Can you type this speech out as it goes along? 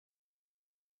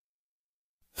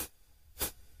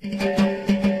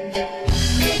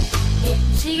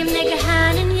지금 내가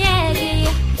하는 얘기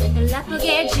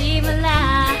나쁘게 하지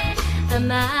말라.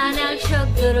 아마 날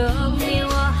죽도록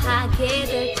미워하게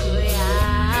될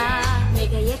거야.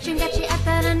 내가 예전같이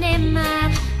아까운 내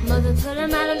말 모두 틀린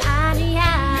말은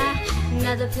아니야.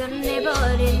 나도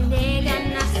변해버린 내가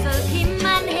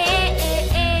낯설기만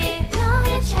해.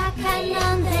 너는 착한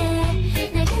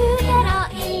넌데 내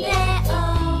그대로인데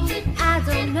oh. I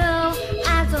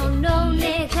don't know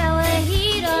내가 왜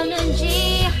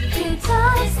이러는지.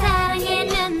 그토록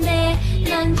사랑했는데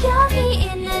넌 여기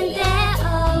있는데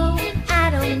oh.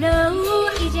 I don't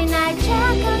know 이제 날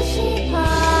찾고 싶어.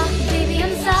 Baby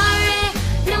I'm sorry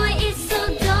너의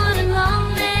있어도 난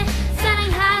lonely.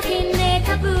 사랑하긴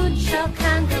내가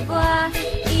부족한가 봐.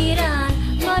 이런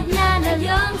못난 널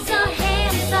용서해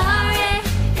I'm sorry.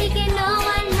 이게 너와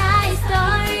나의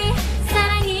story.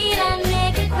 사랑이란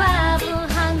내게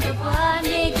과부한가 봐.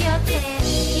 내 곁에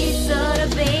있어라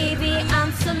baby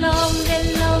I'm so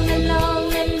lonely lonely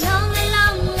lonely lonely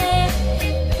lonely.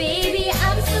 Baby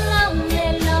I'm so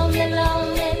lonely lonely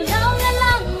lonely lonely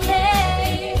lonely.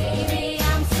 Baby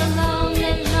I'm so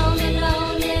lonely lonely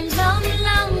lonely lonely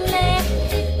lonely.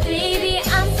 Baby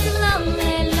I'm so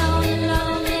lonely lonely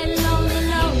lonely lonely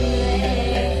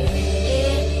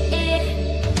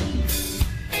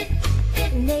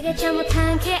lonely. 내가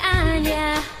잘못한 게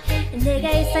아니야. 내가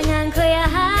이상한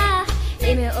거야.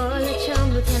 이미 원래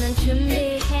처음부터는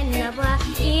준비했나봐.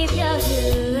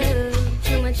 이별을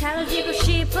정말 잘해주고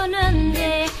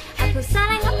싶었는데 아픈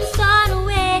사랑 아픈 서로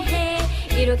왜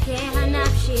이렇게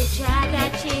한없이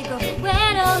작아지고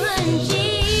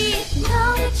외로운지.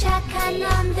 너무 착한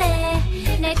넌데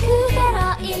내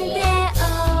그대로인데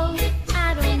oh.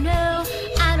 I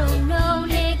don't know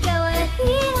내가 왜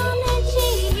이러는지.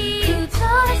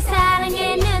 그토록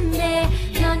사랑했는데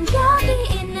넌 여기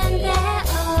있는데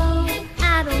oh.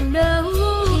 I don't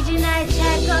know 이제 날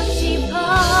찾고 싶어.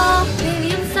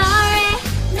 Baby I'm sorry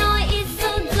너의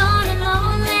있어도 난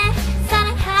lonely.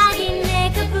 사랑하긴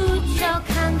내가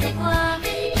부족한가 봐.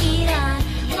 이런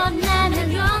못난 널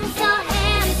용서해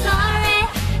I'm sorry.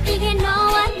 이게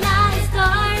너와 나의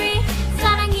story.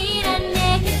 사랑이란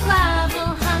내게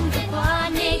과부한가 봐.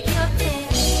 내 곁에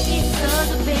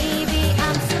있어도 baby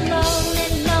I'm so lonely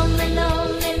lonely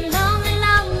lonely lonely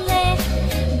lonely.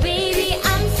 Baby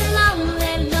I'm so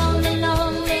lonely lonely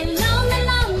lonely lonely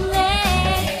lonely.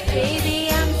 Baby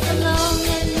I'm so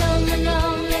lonely lonely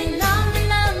lonely lonely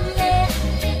lonely.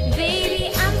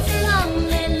 Baby I'm so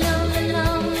lonely lonely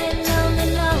lonely lonely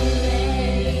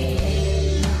lonely.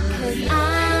 'Cause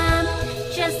I'm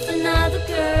just another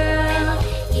girl.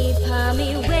 이 밤이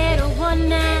외로워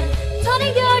난 더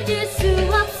내 곁일 수